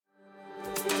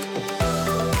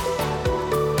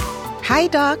Hi,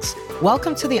 docs.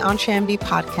 Welcome to the EntreMD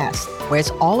podcast, where it's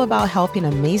all about helping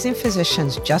amazing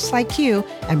physicians just like you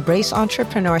embrace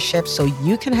entrepreneurship so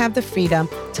you can have the freedom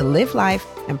to live life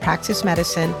and practice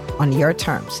medicine on your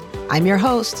terms. I'm your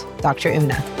host, Dr.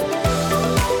 Una.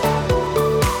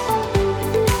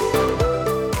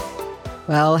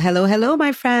 Well, hello,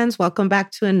 my friends. Welcome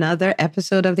back to another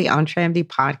episode of the EntreMD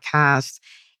podcast.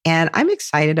 And I'm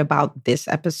excited about this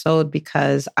episode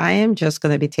because I am just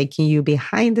going to be taking you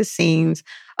behind the scenes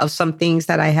of some things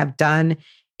that I have done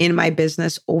in my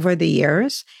business over the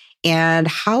years and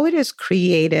how it has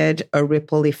created a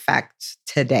ripple effect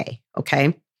today.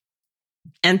 Okay.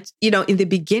 And, in the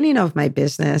beginning of my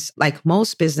business, like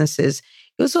most businesses,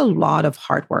 it was a lot of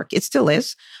hard work. It still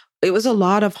is. It was a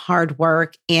lot of hard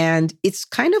work. And it's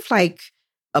kind of like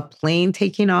a plane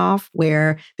taking off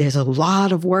where there's a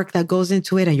lot of work that goes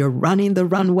into it and you're running the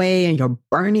runway and you're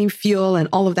burning fuel and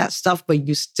all of that stuff, but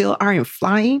you still aren't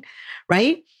flying,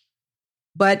 right?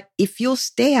 But if you'll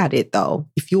stay at it though,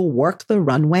 if you'll work the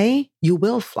runway, you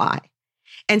will fly.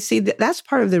 And see, that's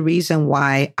part of the reason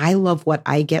why I love what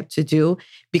I get to do,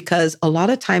 because a lot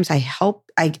of times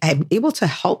I'm able to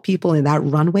help people in that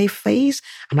runway phase.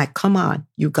 I'm like, come on,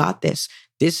 you got this.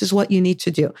 This is what you need to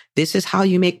do. This is how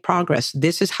you make progress.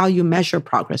 This is how you measure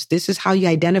progress. This is how you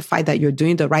identify that you're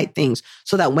doing the right things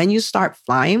so that when you start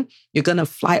flying, you're going to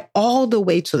fly all the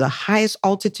way to the highest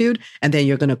altitude and then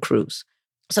you're going to cruise.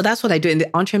 So that's what I do. In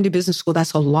the EntreMD Business School,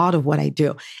 that's a lot of what I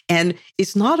do. And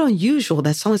it's not unusual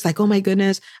that someone's like, oh my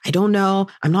goodness, I don't know,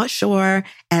 I'm not sure.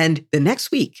 And the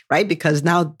next week, right? Because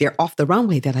now they're off the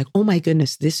runway. They're like, oh my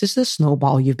goodness, this is the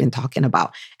snowball you've been talking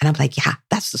about. And I'm like, yeah,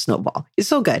 that's the snowball. It's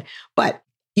so good. But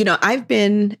I've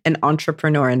been an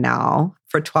entrepreneur now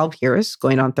for 12 years,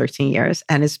 going on 13 years.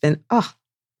 And it's been,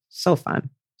 so fun.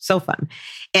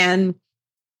 And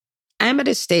I'm at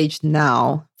a stage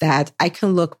now that I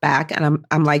can look back and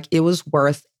I'm like, it was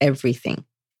worth everything,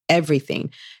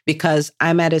 because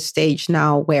I'm at a stage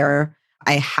now where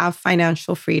I have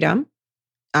financial freedom.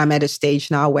 I'm at a stage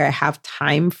now where I have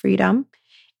time freedom.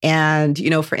 And,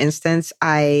 for instance,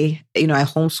 I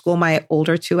homeschool my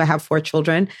older two. I have 4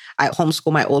 children. I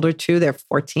homeschool my older two. They're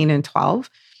 14 and 12.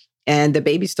 And the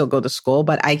babies still go to school,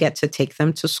 but I get to take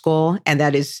them to school. And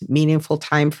that is meaningful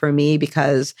time for me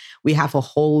because we have a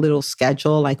whole little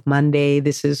schedule. Like Monday,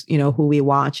 this is, who we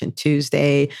watch. And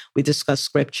Tuesday, we discuss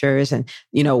scriptures. And,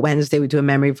 Wednesday, we do a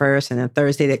memory verse. And then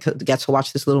Thursday, they get to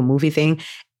watch this little movie thing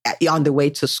on the way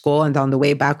to school. And on the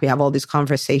way back, we have all these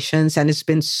conversations. And it's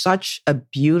been such a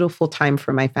beautiful time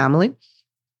for my family.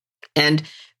 And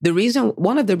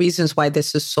one of the reasons why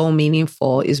this is so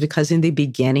meaningful is because in the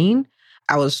beginning,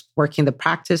 I was working the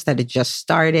practice that had just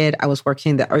started. I was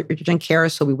working the urgent care,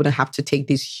 so we wouldn't have to take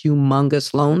these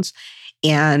humongous loans.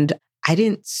 And I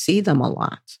didn't see them a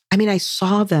lot. I mean, I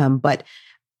saw them, but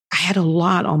I had a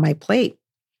lot on my plate.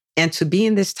 And to be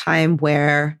in this time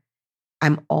where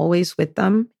I'm always with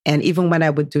them. And even when I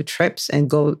would do trips and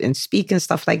go and speak and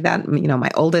stuff like that,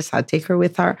 my oldest, I'd take her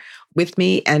with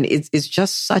me. And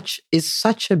it's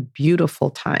such a beautiful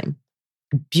time.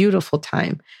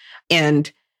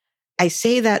 And I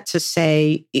say that to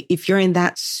say, if you're in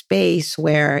that space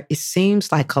where it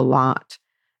seems like a lot,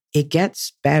 it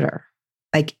gets better.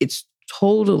 Like it's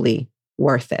totally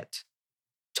worth it.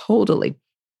 Totally.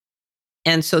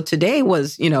 And so today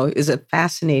is a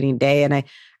fascinating day. And I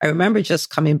remember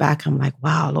just coming back. I'm like,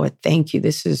 wow, Lord, thank you.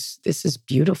 This is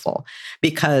beautiful,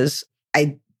 because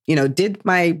I, did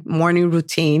my morning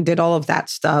routine, did all of that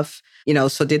stuff,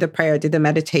 so did the prayer, did the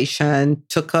meditation,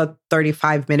 took a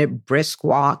 35-minute brisk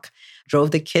walk,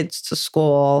 drove the kids to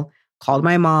school, called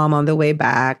my mom on the way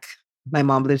back. My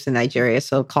mom lives in Nigeria,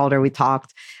 so called her, we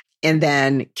talked, and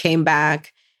then came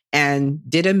back and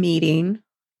did a meeting.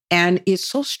 And it's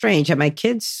so strange. At my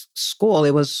kids' school,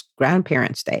 it was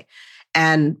Grandparents' Day.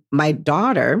 And my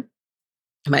daughter,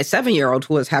 my 7-year-old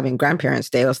who was having Grandparents'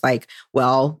 Day, was like,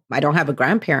 well, I don't have a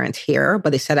grandparent here,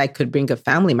 but they said I could bring a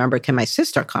family member. Can my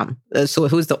sister come? So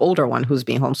who's the older one who's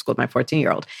being homeschooled, my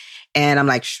 14-year-old? And I'm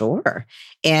like, sure.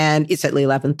 And it's at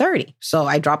 11:30. So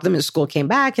I dropped them in school, came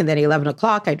back, and then 11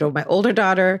 o'clock, I drove my older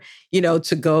daughter,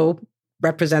 to go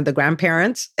represent the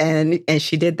grandparents. And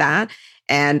she did that.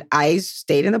 And I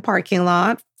stayed in the parking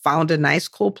lot, found a nice,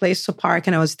 cool place to park,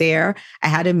 and I was there. I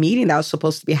had a meeting that was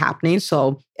supposed to be happening.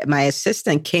 So my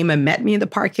assistant came and met me in the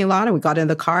parking lot, and we got in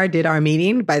the car, did our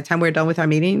meeting. By the time we were done with our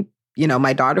meeting,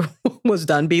 my daughter was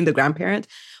done being the grandparent.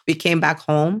 We came back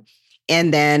home.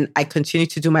 And then I continue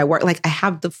to do my work. Like I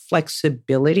have the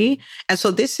flexibility. And so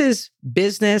this is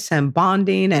business and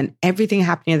bonding and everything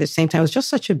happening at the same time. It was just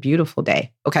such a beautiful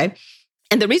day. Okay.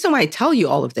 And the reason why I tell you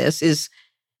all of this is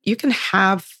you can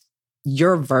have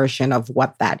your version of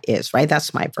what that is, right?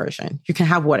 That's my version. You can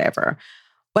have whatever.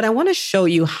 But I want to show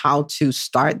you how to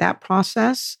start that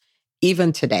process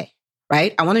even today,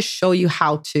 right? I want to show you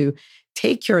how to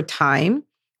take your time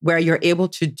where you're able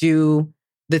to do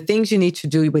the things you need to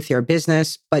do with your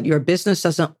business, but your business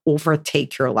doesn't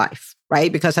overtake your life,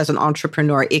 right? Because as an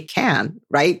entrepreneur, it can,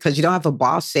 right? Because you don't have a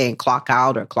boss saying clock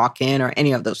out or clock in or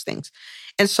any of those things.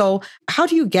 And so how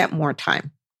do you get more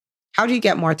time? How do you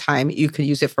get more time? You can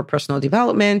use it for personal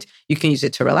development. You can use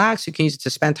it to relax. You can use it to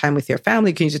spend time with your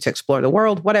family. You can use it to explore the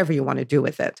world, whatever you want to do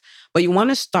with it. But you want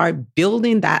to start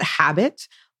building that habit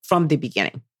from the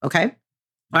beginning, okay?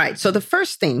 All right, so the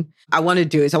first thing I want to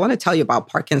do is I want to tell you about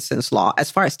Parkinson's law as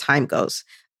far as time goes.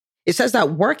 It says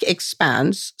that work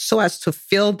expands so as to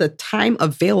fill the time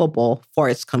available for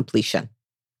its completion,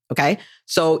 okay?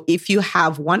 So if you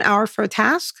have 1 hour for a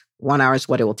task, 1 hour is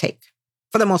what it will take.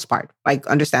 For the most part, like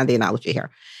understand the analogy here.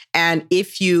 And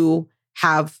if you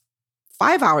have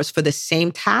 5 hours for the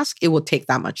same task, it will take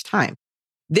that much time.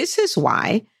 This is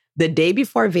why the day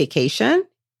before vacation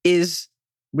is,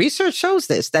 research shows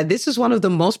this, that this is one of the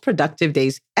most productive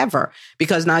days ever,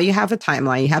 because now you have a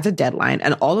timeline, you have a deadline,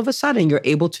 and all of a sudden you're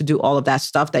able to do all of that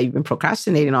stuff that you've been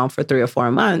procrastinating on for 3 or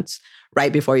 4 months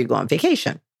right before you go on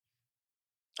vacation.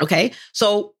 Okay,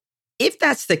 so if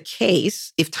that's the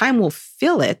case, if time will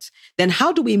fill it, then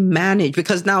how do we manage?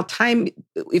 Because now time,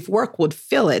 if work would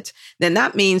fill it, then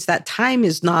that means that time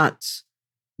is not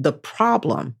the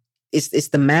problem. It's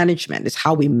the management. It's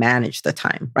how we manage the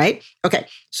time, right? Okay,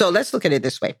 so let's look at it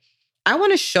this way. I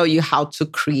want to show you how to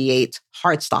create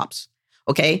hard stops,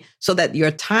 okay? So that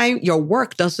your time, your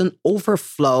work doesn't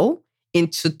overflow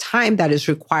into time that is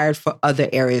required for other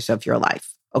areas of your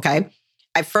life, okay?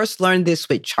 I first learned this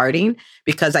with charting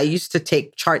because I used to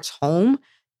take charts home.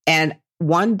 And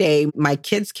one day my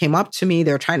kids came up to me.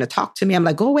 They were trying to talk to me. I'm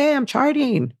like, go away, I'm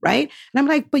charting, right? And I'm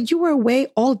like, but you were away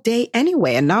all day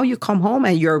anyway. And now you come home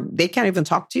and they can't even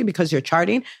talk to you because you're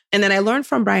charting. And then I learned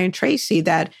from Brian Tracy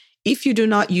that if you do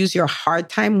not use your hard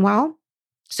time well,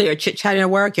 so you're chit-chatting at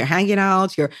work, you're hanging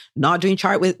out, you're not doing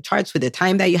charts with the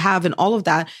time that you have and all of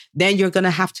that, then you're going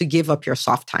to have to give up your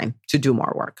soft time to do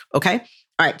more work, okay?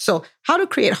 All right, so how to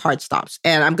create hard stops.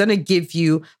 And I'm going to give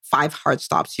you 5 hard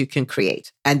stops you can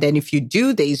create. And then if you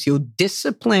do these, you'll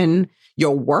discipline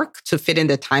your work to fit in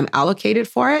the time allocated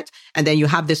for it. And then you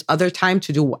have this other time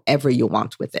to do whatever you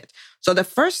want with it. So the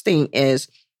first thing is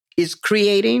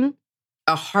creating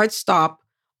a hard stop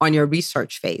on your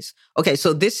research phase. Okay,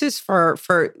 so this is for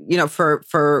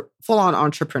full-on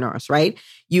entrepreneurs, right?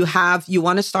 You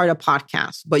want to start a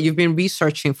podcast, but you've been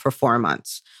researching for 4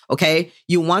 months. Okay,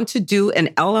 you want to do an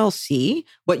LLC,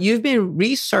 but you've been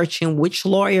researching which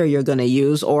lawyer you're going to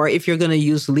use, or if you're going to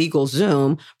use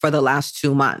LegalZoom for the last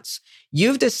 2 months.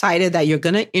 You've decided that you're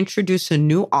going to introduce a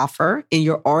new offer in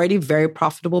your already very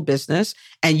profitable business,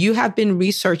 and you have been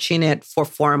researching it for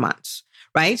 4 months,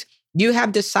 right? You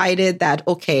have decided that,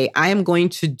 okay, I am going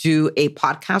to do a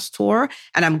podcast tour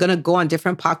and I'm going to go on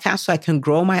different podcasts so I can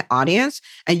grow my audience.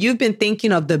 And you've been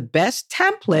thinking of the best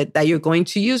template that you're going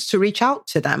to use to reach out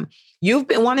to them. You've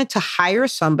been wanting to hire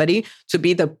somebody to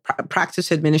be the practice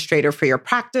administrator for your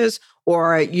practice,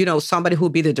 or, somebody who will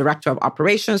be the director of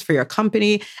operations for your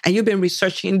company. And you've been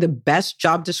researching the best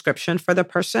job description for the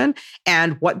person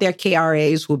and what their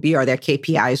KRAs will be or their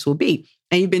KPIs will be.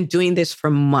 And you've been doing this for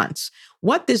months.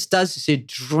 What this does is it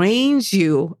drains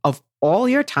you of all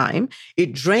your time.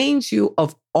 It drains you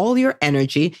of all your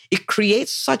energy. It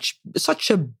creates such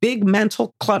a big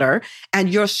mental clutter, and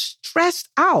you're stressed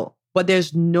out, but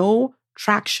there's no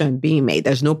traction being made.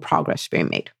 There's no progress being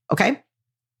made, okay?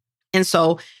 And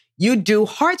so you do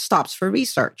hard stops for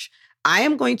research. I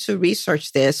am going to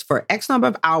research this for X number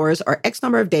of hours or X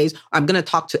number of days. I'm going to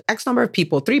talk to X number of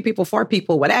people, 3 people, 4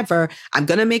 people, whatever. I'm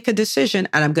going to make a decision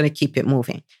and I'm going to keep it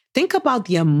moving. Think about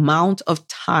the amount of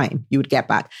time you would get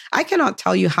back. I cannot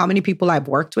tell you how many people I've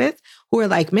worked with who are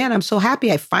like, man, I'm so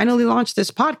happy I finally launched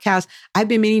this podcast. I've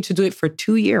been meaning to do it for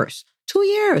 2 years. 2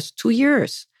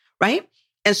 years, right?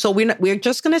 And so we're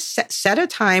just going to set a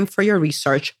time for your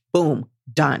research. Boom,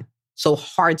 done. So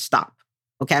hard stop.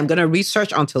 Okay, I'm going to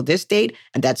research until this date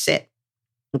and that's it.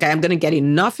 Okay, I'm going to get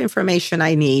enough information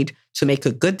I need to make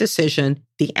a good decision,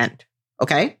 the end.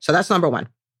 Okay, so that's number 1.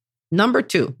 Number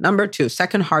two,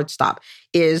 second hard stop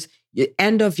is the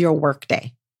end of your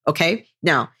workday. Okay,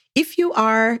 now, if you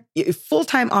are a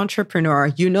full-time entrepreneur,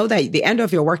 you know that the end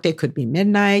of your workday could be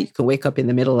midnight. You can wake up in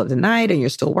the middle of the night and you're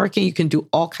still working. You can do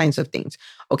all kinds of things.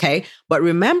 Okay, but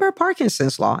remember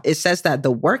Parkinson's law. It says that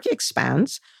the work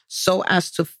expands so as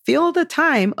to fill the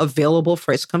time available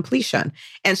for its completion.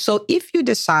 And so if you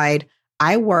decide,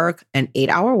 I work an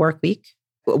 8-hour work week,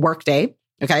 work day.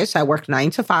 Okay. So I work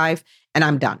 9 to 5 and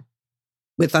I'm done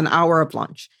with an hour of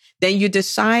lunch. Then you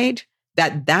decide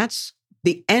that that's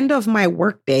the end of my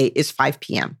work day is 5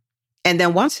 p.m. And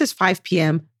then once it's 5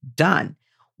 p.m., done.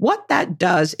 What that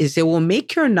does is it will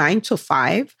make your 9 to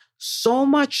 5 so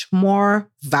much more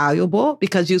valuable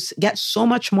because you get so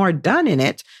much more done in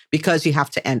it because you have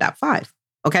to end at 5.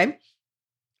 Okay.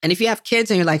 And if you have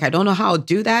kids and you're like, I don't know how I'll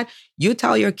do that, you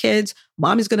tell your kids,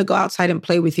 mom is going to go outside and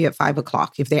play with you at 5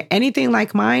 o'clock. If they're anything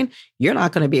like mine, you're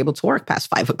not going to be able to work past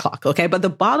 5 o'clock. Okay. But the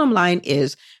bottom line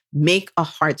is make a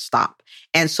hard stop.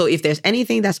 And so if there's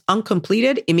anything that's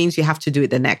uncompleted, it means you have to do it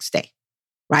the next day.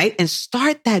 Right. And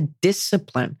start that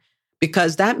discipline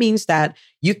because that means that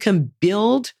you can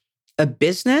build a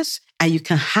business and you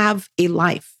can have a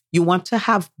life. You want to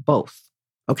have both.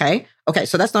 Okay. Okay.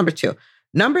 So that's number 2.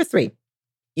 Number 3.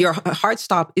 Your hard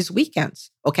stop is weekends,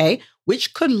 okay?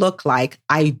 Which could look like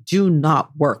I do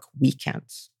not work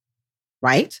weekends,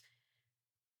 right?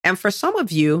 And for some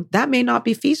of you, that may not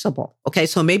be feasible, okay?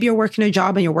 So maybe you're working a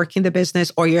job and you're working the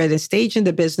business, or you're at a stage in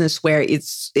the business where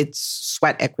it's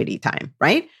sweat equity time,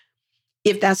 right?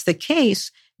 If that's the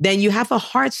case, then you have a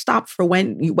hard stop for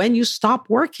when you stop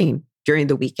working during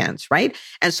the weekends, right?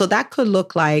 And so that could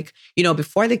look like,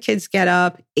 before the kids get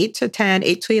up, 8 to 10,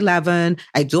 8 to 11,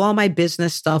 I do all my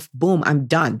business stuff, boom, I'm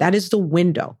done. That is the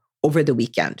window over the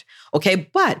weekend, okay?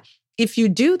 But if you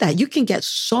do that, you can get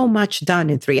so much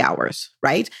done in 3 hours,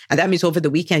 right? And that means over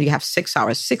the weekend, you have 6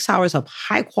 hours. 6 hours of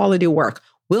high quality work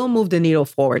will move the needle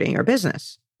forward in your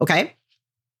business, okay?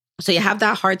 So you have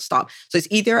that hard stop. So it's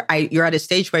either you're at a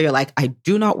stage where you're like, I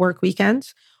do not work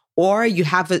weekends, or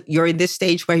you're in this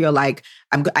stage where you're like,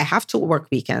 I have to work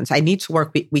weekends. I need to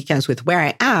work weekends with where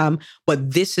I am,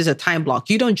 but this is a time block.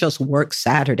 You don't just work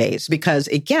Saturdays because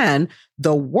again,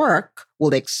 the work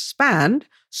will expand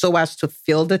so as to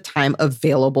fill the time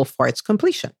available for its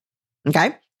completion.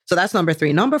 Okay. So that's number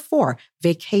 3. Number 4,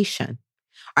 vacation.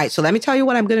 All right. So let me tell you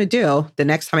what I'm going to do the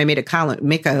next time I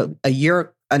make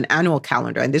an annual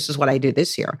calendar. And this is what I did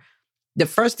this year. The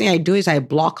first thing I do is I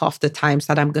block off the times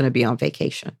that I'm going to be on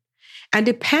vacation. And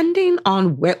depending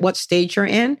on what stage you're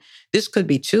in, this could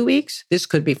be 2 weeks, this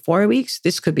could be 4 weeks,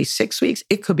 this could be 6 weeks,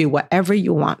 it could be whatever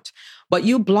you want. But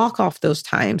you block off those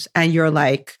times and you're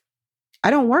like,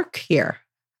 I don't work here.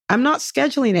 I'm not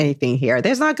scheduling anything here.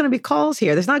 There's not going to be calls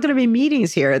here. There's not going to be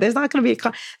meetings here. There's going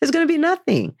to be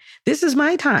nothing. This is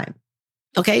my time.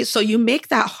 Okay. So you make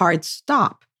that hard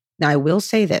stop. Now, I will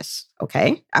say this,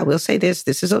 okay? I will say this.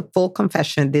 This is a full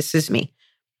confession. This is me.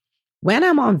 When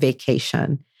I'm on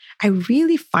vacation, I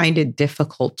really find it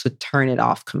difficult to turn it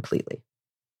off completely.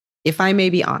 If I may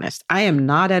be honest, I am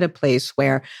not at a place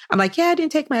where I'm like, yeah, I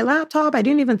didn't take my laptop. I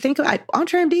didn't even think of it.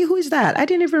 EntreMD, who is that? I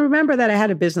didn't even remember that I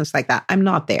had a business like that. I'm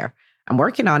not there. I'm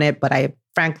working on it, but I'm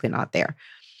frankly not there.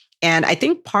 And I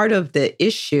think part of the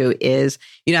issue is,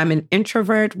 I'm an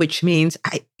introvert, which means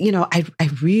I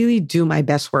really do my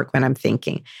best work when I'm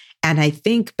thinking. And I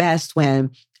think best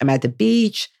when I'm at the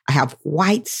beach, I have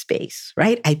white space,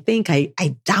 right? I think I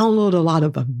download a lot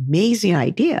of amazing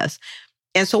ideas.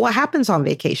 And so what happens on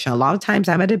vacation? A lot of times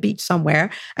I'm at a beach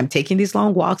somewhere, I'm taking these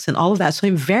long walks and all of that. So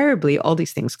invariably, all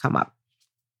these things come up.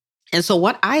 And so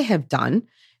what I have done,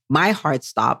 my hard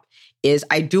stop, is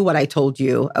I do what I told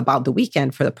you about the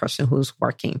weekend for the person who's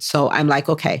working. So I'm like,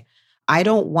 okay, I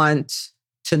don't want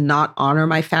to not honor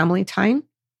my family time.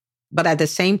 But at the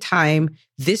same time,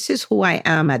 this is who I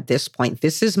am at this point.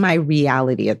 This is my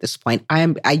reality at this point.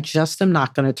 I just am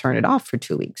not going to turn it off for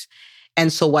 2 weeks.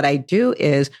 And so what I do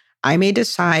is I may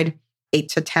decide 8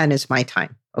 to 10 is my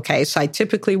time. Okay. So I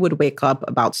typically would wake up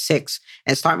about 6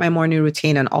 and start my morning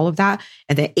routine and all of that.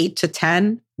 And then 8 to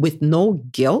 10 with no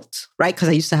guilt, right? Because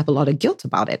I used to have a lot of guilt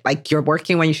about it. Like you're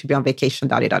working when you should be on vacation,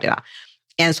 da, da, da, da.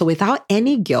 And so without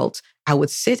any guilt, I would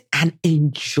sit and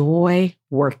enjoy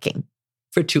working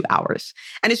for 2 hours.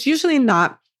 And it's usually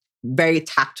not very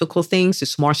tactical things.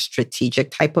 It's more strategic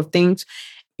type of things,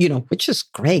 which is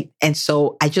great. And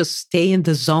so I just stay in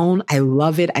the zone. I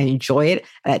love it. I enjoy it.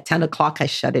 And at 10 o'clock, I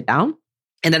shut it down.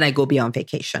 And then I go be on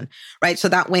vacation, right? So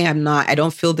that way I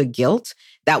don't feel the guilt.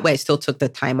 That way I still took the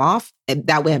time off. And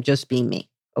that way I'm just being me.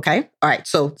 Okay. All right.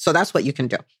 So that's what you can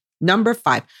do. Number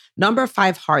 5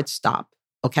 hard stop.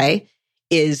 Okay.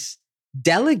 Is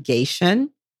delegation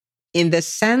in the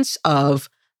sense of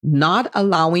not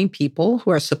allowing people who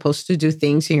are supposed to do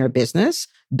things in your business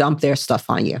dump their stuff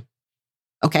on you.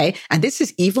 Okay. And this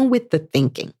is even with the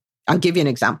thinking. I'll give you an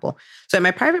example. So in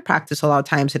my private practice, a lot of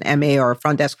times an MA or a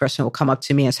front desk person will come up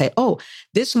to me and say, oh,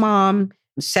 this mom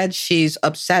said she's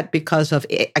upset because of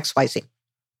XYZ.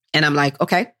 And I'm like,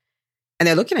 okay. And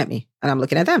they're looking at me and I'm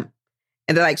looking at them.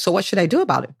 And they're like, so what should I do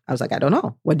about it? I was like, I don't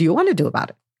know. What do you want to do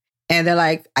about it? And they're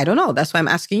like, I don't know. That's why I'm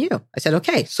asking you. I said,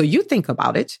 okay, so you think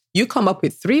about it. You come up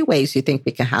with 3 ways you think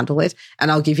we can handle it,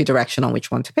 and I'll give you direction on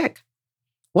which one to pick.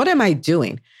 What am I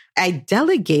doing? I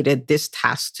delegated this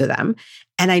task to them,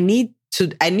 and I need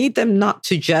them not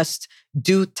to just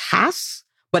do tasks,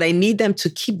 but I need them to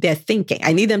keep their thinking.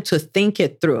 I need them to think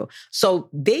it through. So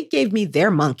they gave me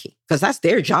their monkey because that's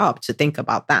their job to think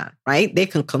about that, right? They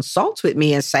can consult with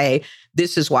me and say,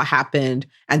 this is what happened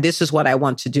and this is what I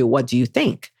want to do. What do you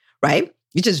think, right?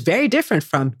 Which is very different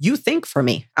from you think for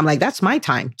me. I'm like, that's my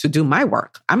time to do my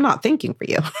work. I'm not thinking for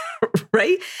you,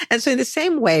 right? And so in the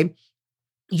same way,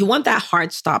 you want that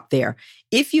hard stop there.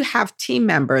 If you have team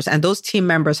members and those team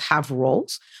members have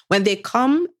roles, when they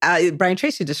come, Brian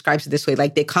Tracy describes it this way,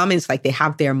 like they come and it's like they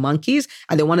have their monkeys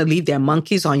and they want to leave their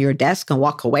monkeys on your desk and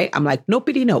walk away. I'm like,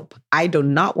 nopey nope. I do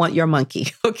not want your monkey.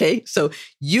 Okay. So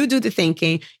you do the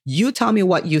thinking, you tell me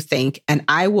what you think, and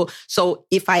I will. So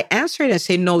if I answer it and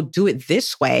say, no, do it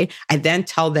this way, I then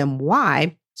tell them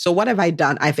why. So what have I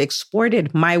done? I've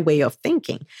exported my way of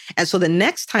thinking. And so the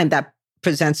next time that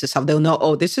presents itself, they'll know,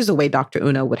 oh, this is the way Dr.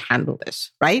 Una would handle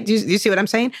this, right? Do you see what I'm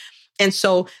saying? And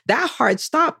so that hard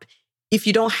stop, if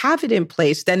you don't have it in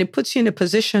place, then it puts you in a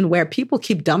position where people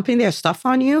keep dumping their stuff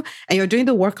on you and you're doing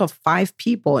the work of 5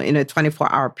 people in a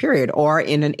 24-hour period or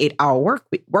in an 8-hour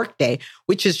work day,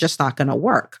 which is just not going to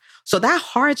work. So that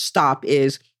hard stop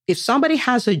is if somebody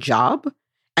has a job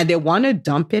and they want to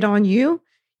dump it on you,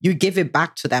 you give it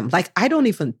back to them. Like, I don't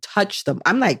even touch them.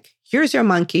 I'm like, here's your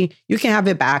monkey. You can have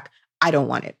it back. I don't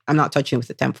want it. I'm not touching it with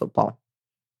a 10-foot pole.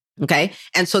 Okay.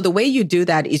 And so the way you do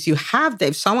that is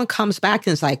if someone comes back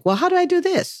and is like, well, how do I do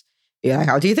this? You're like,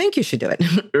 how do you think you should do it?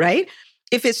 Right?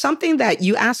 If it's something that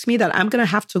you ask me that I'm going to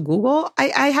have to Google,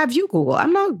 I have you Google.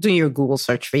 I'm not doing your Google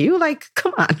search for you. Like,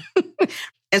 come on.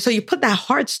 And so you put that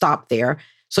hard stop there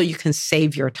so you can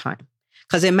save your time.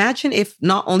 Because imagine if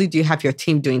not only do you have your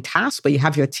team doing tasks, but you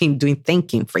have your team doing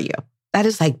thinking for you. That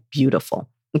is like beautiful.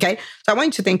 Okay. So I want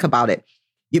you to think about it.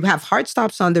 You have hard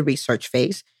stops on the research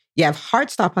phase. You have hard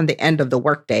stop on the end of the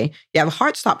workday. You have a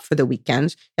hard stop for the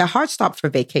weekends. You have a hard stop for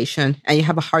vacation. And you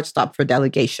have a hard stop for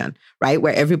delegation, right?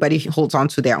 Where everybody holds on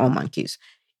to their own monkeys.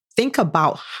 Think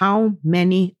about how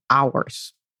many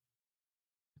hours,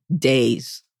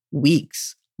 days,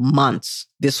 weeks, months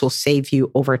this will save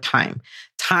you over time.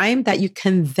 Time that you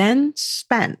can then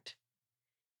spend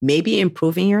maybe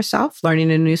improving yourself, learning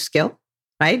a new skill,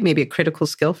 right? Maybe a critical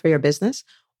skill for your business.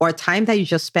 Or time that you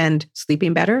just spend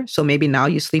sleeping better. So maybe now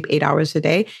you sleep 8 hours a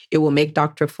day. It will make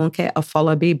Dr. Funke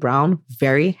Afolabi Brown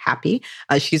very happy.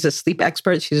 She's a sleep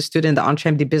expert. She's a student in the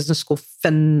EntreMD Business School.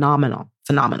 Phenomenal.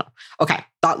 Okay.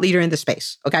 Thought leader in the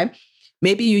space. Okay.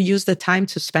 Maybe you use the time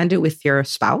to spend it with your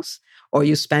spouse, or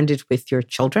you spend it with your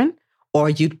children, or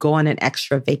you'd go on an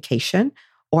extra vacation,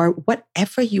 or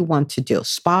whatever you want to do.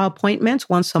 Spa appointments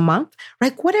once a month,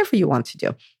 right? Whatever you want to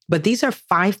do. But these are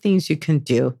 5 things you can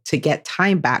do to get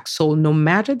time back. So no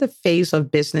matter the phase of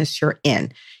business you're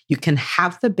in, you can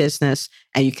have the business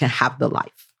and you can have the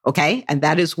life. Okay. And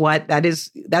that's what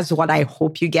I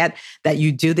hope you get, that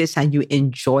you do this and you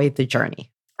enjoy the journey.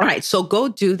 All right. So go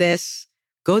do this.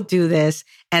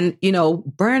 And,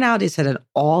 burnout is at an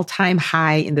all-time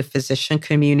high in the physician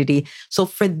community. So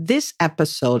for this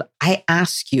episode, I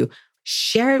ask you,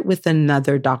 share it with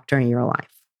another doctor in your life.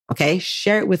 Okay.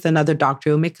 Share it with another doctor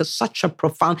who make such a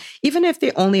profound, even if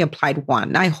they only applied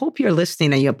 1. Now, I hope you're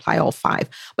listening and you apply all 5,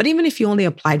 but even if you only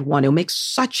applied 1, it'll make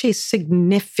such a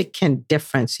significant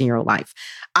difference in your life.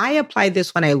 I applied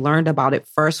this when I learned about it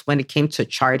first, when it came to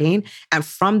charting. And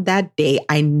from that day,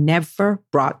 I never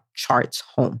brought charts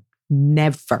home.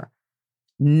 Never.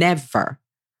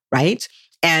 Right?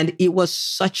 And it was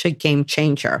such a game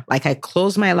changer. Like, I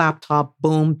close my laptop,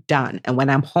 boom, done. And when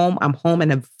I'm home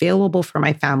and available for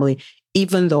my family,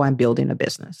 even though I'm building a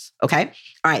business. Okay.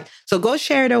 All right. So go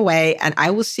share it away. And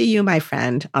I will see you, my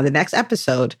friend, on the next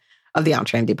episode of the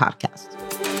EntreMD podcast.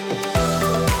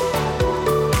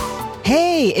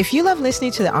 Hey, if you love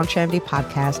listening to the EntreMD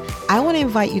podcast, I want to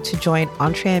invite you to join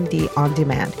EntreMD On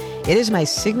Demand. It is my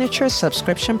signature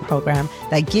subscription program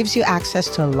that gives you access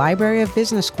to a library of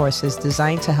business courses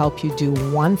designed to help you do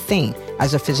one thing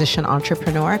as a physician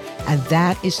entrepreneur, and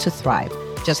that is to thrive.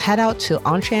 Just head out to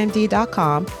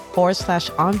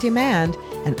entremd.com/on-demand,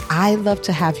 and I'd love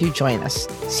to have you join us.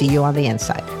 See you on the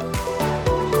inside.